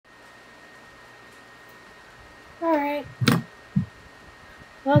Alright.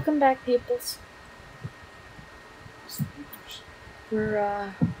 Welcome back, peoples.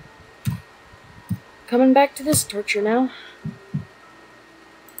 We're, coming back to this torture now.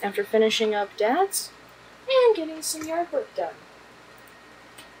 After finishing up Dad's and getting some yard work done.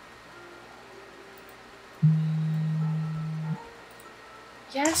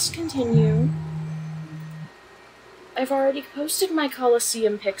 Yes, continue. I've already posted my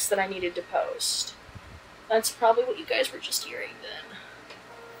Coliseum pics that I needed to post. That's probably what you guys were just hearing then.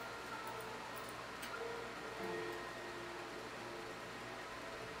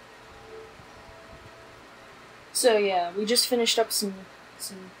 So yeah, we just finished up some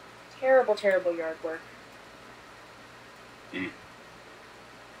terrible yard work.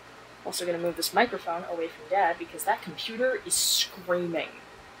 Also gonna move this microphone away from Dad because that computer is screaming.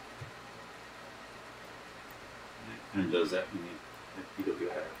 And does that when you PW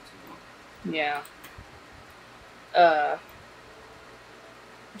happens? Yeah.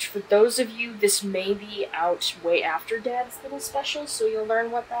 Which for those of you, this may be out way after Dad's little special, so you'll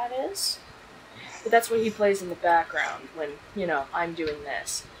learn what that is. But that's what he plays in the background when, you know, I'm doing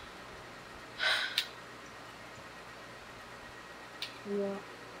this. Yeah.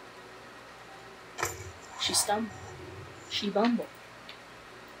 She stumbled. She bumbled.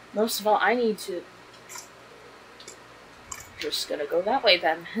 Most of all, I need to... Just gonna go that way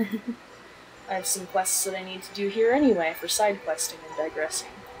then. I have some quests that I need to do here anyway for side questing and digressing.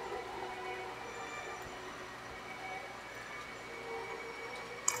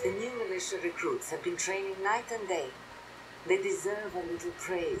 The new militia recruits have been training night and day. They deserve a little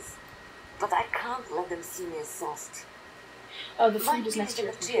praise. But I can't let them see me as soft. Oh, the food is next to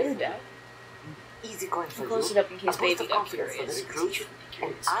your computer, Dad. Easy going for close you. it up in case A Baby boost of got confidence for the curious. recruits,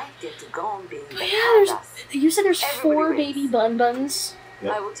 and I get to go on being the Oh yeah, badass. you said there's Everybody 4 wins. baby buns.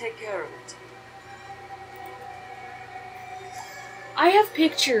 Yep. I will take care of it. I have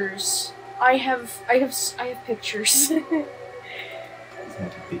pictures. I have pictures.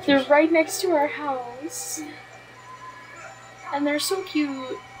 They're right next to our house. And they're so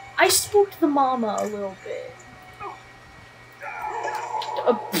cute. I spooked the mama a little bit.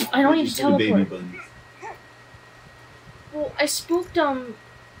 I don't need to teleport. Baby buns. Well, I spooked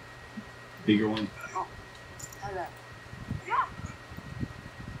Bigger one. Hello.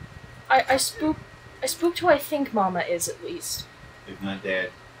 I spooked who I think Mama is, at least. If not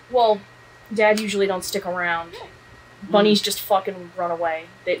Dad. Well, Dad usually don't stick around. Bunnies just fucking run away.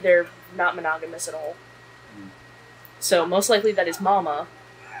 They're not monogamous at all. So most likely that is Mama.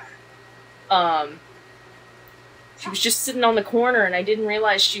 She was just sitting on the corner and I didn't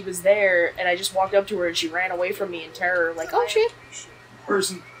realize she was there, and I just walked up to her and she ran away from me in terror, like, oh shit.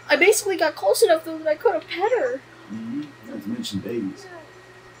 Person. I basically got close enough though that I could have pet her. Not to mention babies.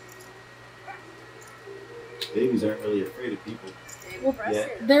 Babies aren't really afraid of people. Well, Yeah.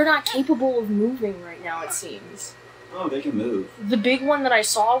 they're not capable of moving right now, it seems. Oh, they can move. The big one that I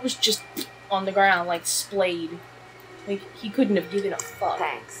saw was just on the ground, like, splayed. Like, he couldn't have given a fuck.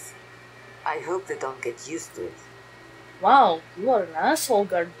 Thanks. I hope they don't get used to it. Wow, you are an asshole,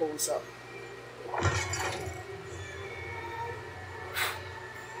 Garbosa.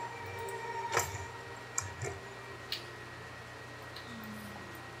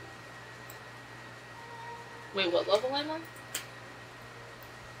 Wait, what level am I?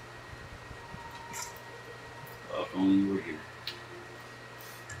 Well, if only you were here.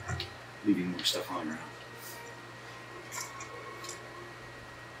 Leaving more stuff on around.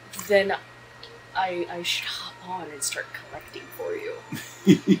 Then I should hop on and start collecting for you.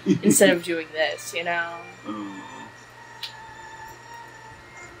 Instead of doing this, you know?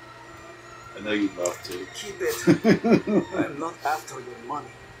 I know you'd love to. Keep it. I'm not after your money.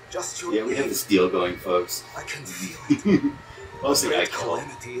 Just your Yeah, we have this deal going, folks. I can feel it. Mostly I Great call.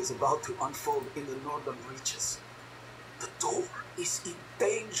 calamity is about to unfold in the northern reaches. The door is in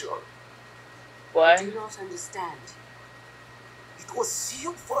danger. I What? do not understand. It was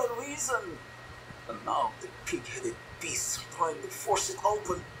sealed for a reason. And now the pig-headed beasts are trying to force it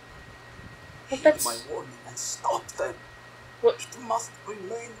open. But Heed that's... my warning and stop them. What? It must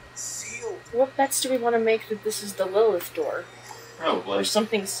remain sealed. What bets do we want to make that this is the Lilith door? Or Probably.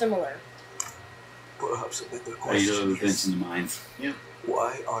 something similar? Perhaps a better Are you question events is, in the minds? Yeah.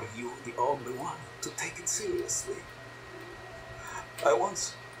 why are you the only one to take it seriously? I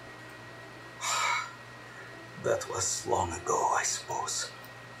once... That was long ago, I suppose.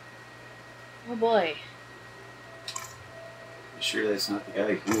 Oh boy. You sure that's not the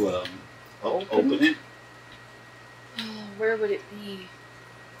guy who helped Opened? open it? Where would it be?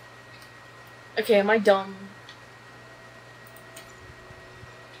 Okay, am I dumb?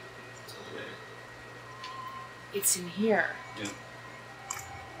 It's in here. Yeah.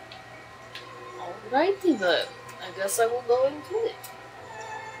 Alrighty then. I guess I will go into it.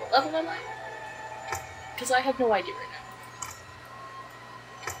 What level am I? Because I have no idea right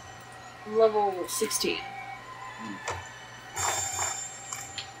now. Level 16.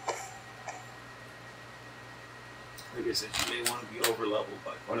 Like I said, you may want to be over leveled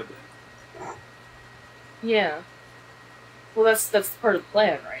by quite a bit. Yeah. Well, that's part of the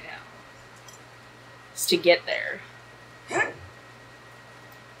plan right now. Is to get there.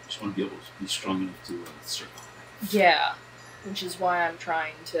 Just want to be able to be strong enough to survive. Yeah. Which is why I'm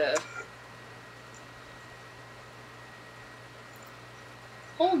trying to...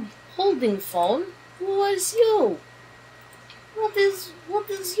 Holding phone? Who was you? What is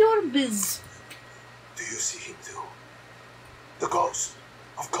your biz? Do you see him too? The ghost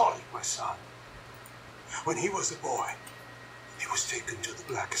of Colin, my son. When he was a boy, he was taken to the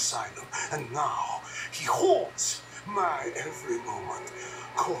Black Asylum, and now he haunts my every moment,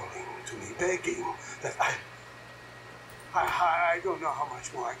 calling to me, begging that I don't know how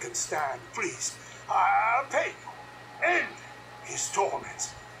much more I can stand. Please, I'll pay you. End his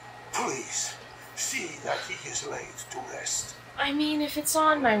torments. Please, see that he is laid to rest. I mean, if it's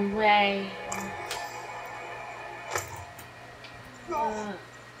on my way... No!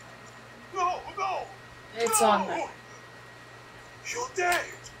 No! It's no. on my... You're dead!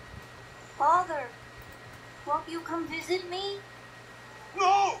 Father, won't you come visit me?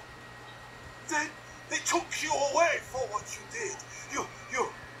 No! They took you away for what you did. You...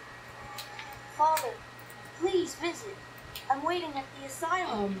 Father, please visit. I'm waiting at the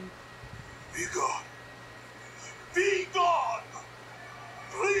asylum. Be gone. Be gone!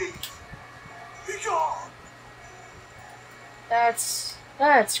 Please! Be gone! That's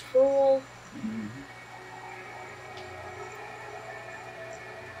cruel.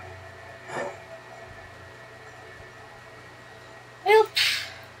 Well,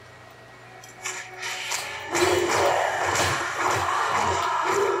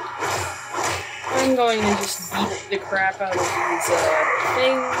 I'm going to just beat the crap out of these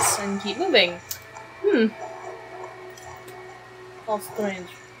things and keep moving. All strange.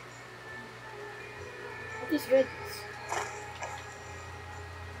 What is red?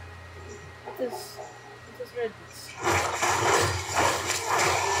 What is red?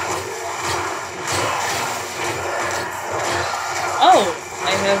 Oh,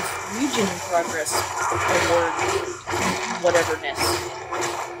 I have region progress award, whateverness.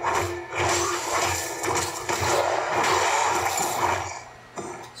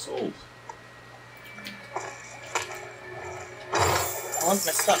 Sold. I want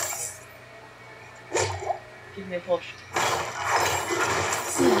my stuff. Give me a potion.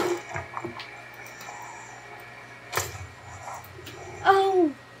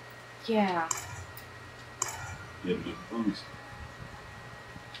 Oh! Yeah. You have no bonus.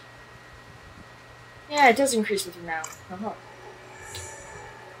 Yeah, it does increase with renown.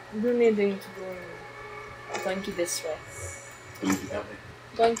 We're needing to go Donkey this way. Don't do that way.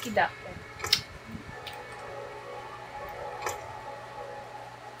 Donkey that way.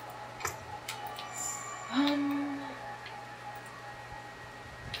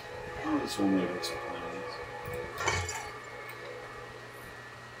 Oh, this one way looks like one of these.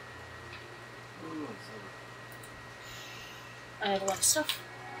 Oh, I have a lot of stuff.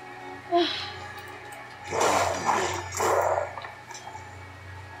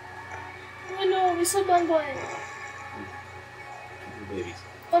 Oh no, we saw Bun Bun. babies.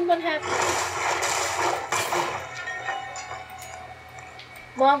 Bun Bun happy.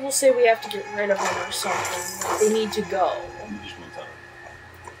 Mom will say we have to get rid of them or something. Like they need to go. You just won't tell her.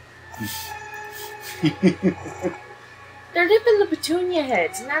 They're nipping the petunia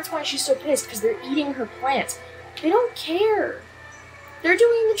heads, and that's why she's so pissed, because they're eating her plants. They don't care. They're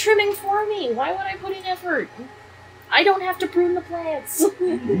doing the trimming for me. Why would I put in effort? I don't have to prune the plants.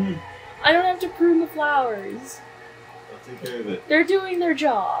 I don't have to prune the flowers. I'll take care of it. They're doing their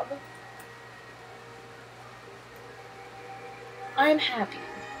job. I'm happy.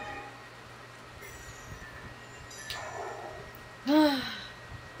 I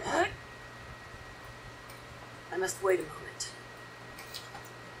must wait a moment.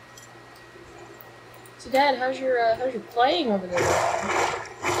 So, Dad, how's your playing over there?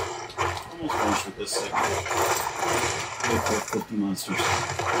 Almost finished with this segment. Wait for 50 monsters.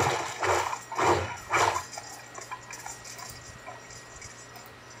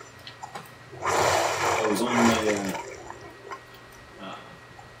 I was on my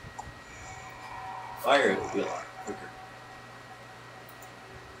fire, it would be a lot quicker.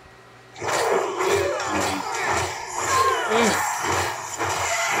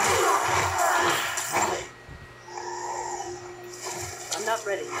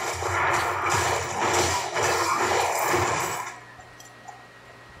 ready.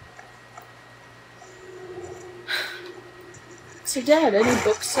 So, Dad, any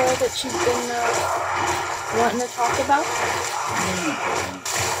books that you've been wanting to talk about?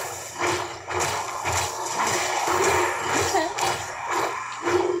 Okay.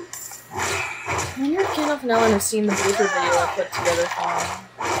 When you're a kid enough now and have seen the blooper video I put together for him.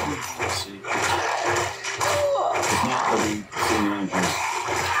 Let's see. It's not really seen anything.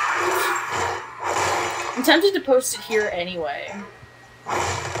 I'm tempted to post it here anyway. I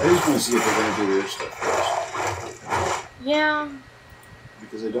just want to see if they're going to do their stuff first. Yeah.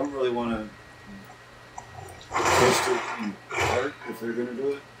 Because I don't really want to post it in part if they're going to do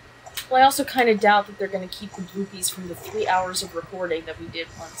it. Well, I also kind of doubt that they're going to keep the bloopies from the 3 hours of recording that we did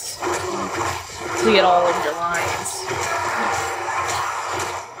once. To get all of your lines.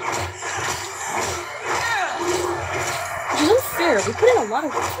 Which is unfair. We put in a lot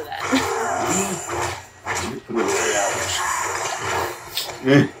of work for that. We put in 3 hours.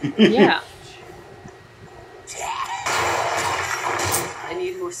 Yeah. I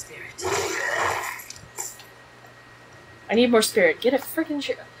need more spirit. I need more spirit. Get a freaking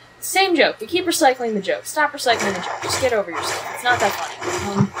joke. Same joke. We keep recycling the joke. Stop recycling the joke. Just get over yourself. It's not that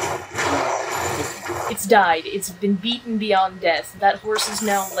funny. It's died. It's been beaten beyond death. That horse is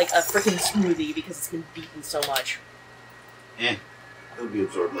now like a freaking smoothie because it's been beaten so much. It'll be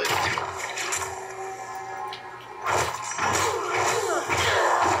absorbed later.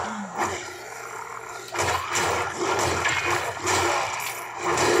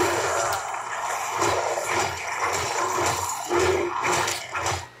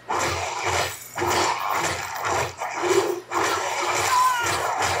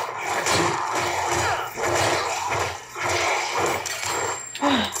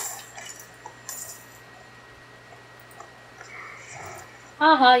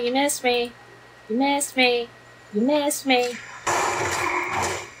 Haha, you missed me. You missed me. You missed me.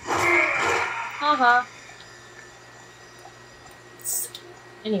 Haha.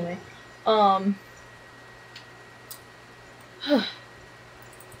 Anyway, I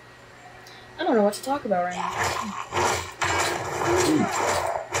don't know what to talk about right now.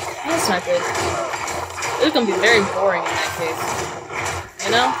 That's not good. It's gonna be very boring in that case.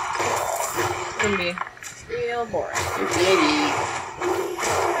 You know? It's gonna be real boring.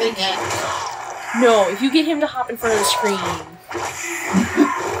 No, if you get him to hop in front of the screen.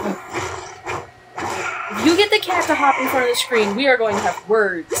 If you get the cat to hop in front of the screen, we are going to have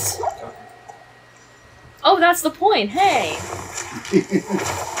words. Oh, that's the point. Hey.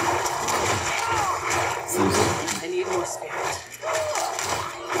 I need more spirit.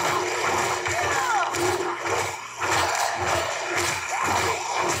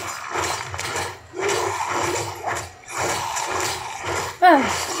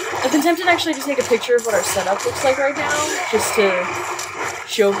 I've been tempted actually to take a picture of what our setup looks like right now, just to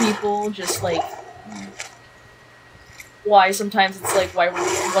show people, just like, why sometimes it's like why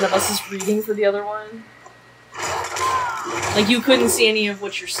one of us is reading for the other one. Like, you couldn't see any of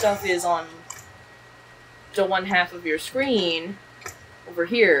what your stuff is on the one half of your screen over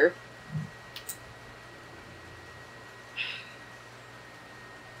here.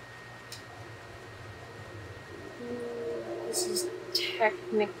 This is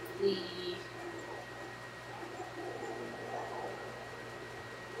technically...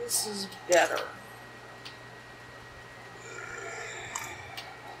 This is better.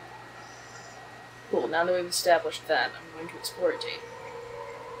 Cool, now that we've established that, I'm going to explore it.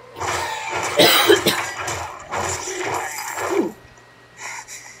 Ooh.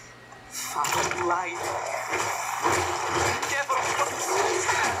 Father light. Never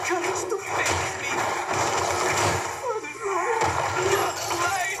comes to face me.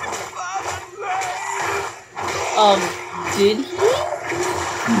 Did he?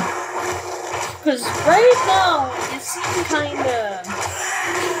 Because right now, it seemed kinda... I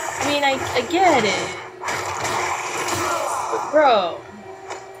mean, I get it. But bro,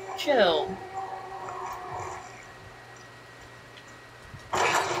 chill.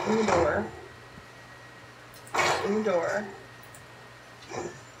 In the door. In the door.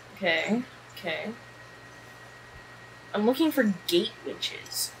 Okay, okay. I'm looking for gate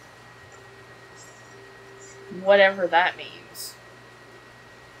witches. Whatever that means.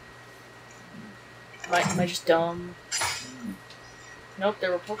 Am I just dumb? Nope,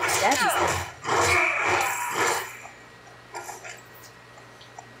 there were poke stabbies there.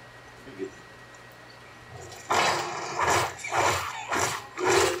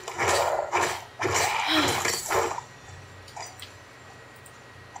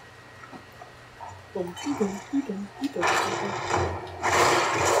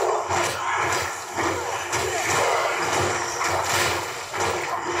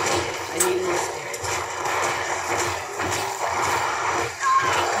 I need more spirit.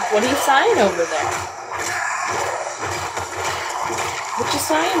 What are you sighing over there? What you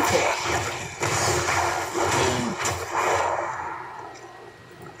sighing for?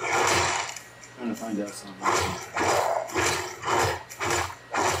 Trying to find out something.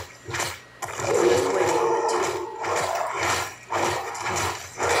 Just wait a moment.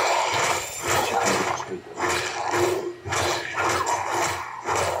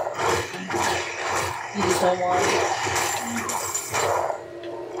 You just don't want it.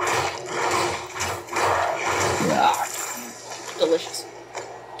 Delicious.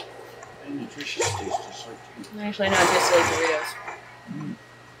 And nutritious taste just like you. Actually, no, it tastes like Doritos. I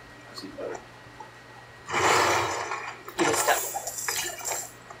see better. Give me stuff.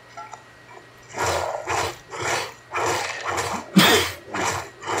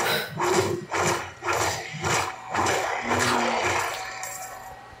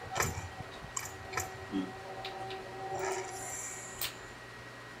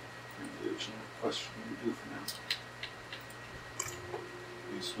 There's no question we do for now.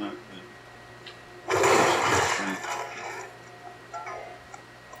 It's not good.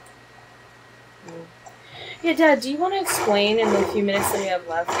 Yeah, Dad, do you want to explain in the few minutes that we have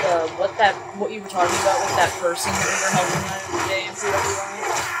left what you were talking about with that person that we were helping out every day and see what we wanted?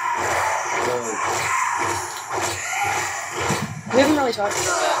 We haven't really talked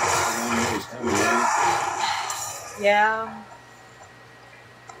about that. Yeah.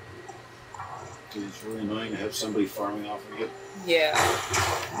 It's really annoying to have somebody farming off of you. Yeah.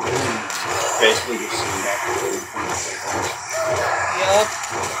 Basically just sitting back and waiting for you to take off. Yup.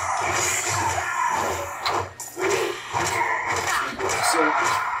 So,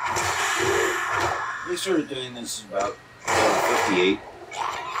 they started doing this about 58.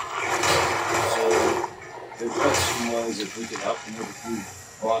 So, the question was if we could help them with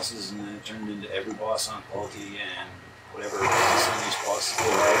 2 bosses, and then it turned into every boss on quality and whatever miscellaneous bosses they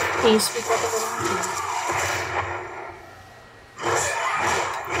had. Can you speak up a little more?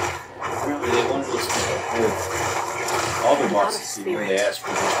 Apparently they wanted us to help with all the bosses, even though they asked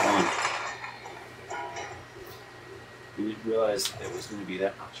for just one. We didn't realize that there was going to be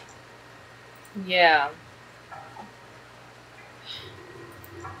that much. Yeah.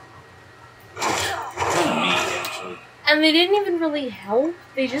 Kind of mean, actually. And they didn't even really help.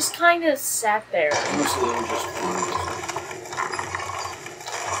 They just kind of sat there. Mostly they were just fools.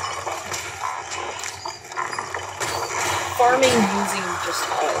 Farming using just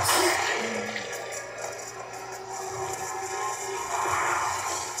us.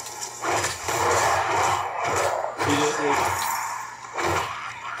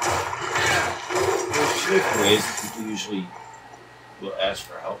 There's 2 different ways that people usually will ask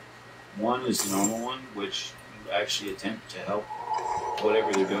for help. One is the normal one, which you actually attempt to help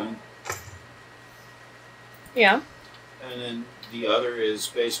whatever they're doing. Yeah. And then the other is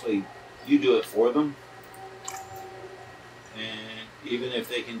basically you do it for them. And even if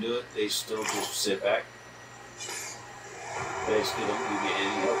they can do it, they still just sit back. Basically don't give you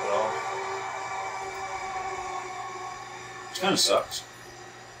any help at all. Which kind of sucks.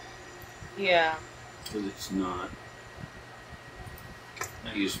 Yeah. Because it's not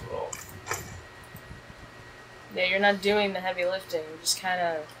useful at all. Yeah, you're not doing the heavy lifting. You're just kind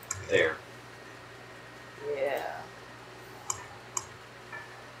of... There. Yeah.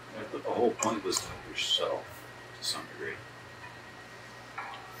 But the whole point was to help yourself to some degree.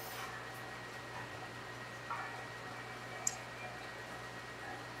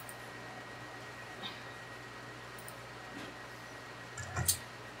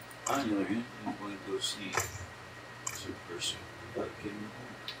 On the other hand, I'm going to go see some person without getting home.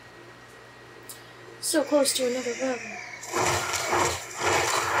 So close to another level.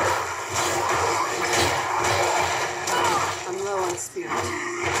 I'm low on spirit.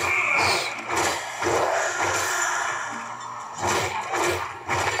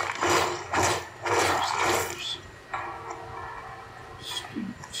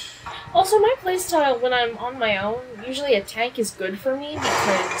 Also, my playstyle when I'm on my own, usually a tank is good for me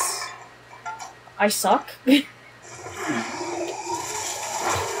because I suck. Well,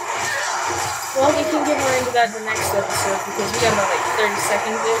 we can get more into that in the next episode because we got about like 30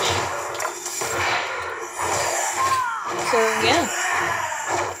 seconds-ish. So, yeah.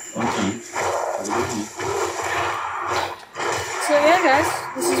 So, yeah, guys.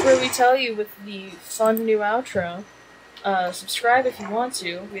 This is where we tell you with the fun new outro. Subscribe if you want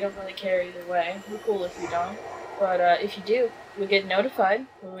to. We don't really care either way. We're cool if you don't. But if you do, you'll get notified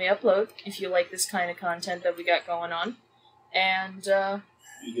when we upload if you like this kind of content that we got going on. And,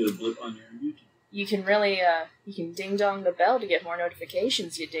 You get a blip on your YouTube. You can really, you can ding-dong the bell to get more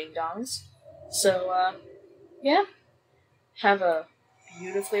notifications, you ding-dongs. So, yeah. Have a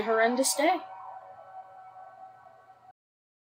beautifully horrendous day.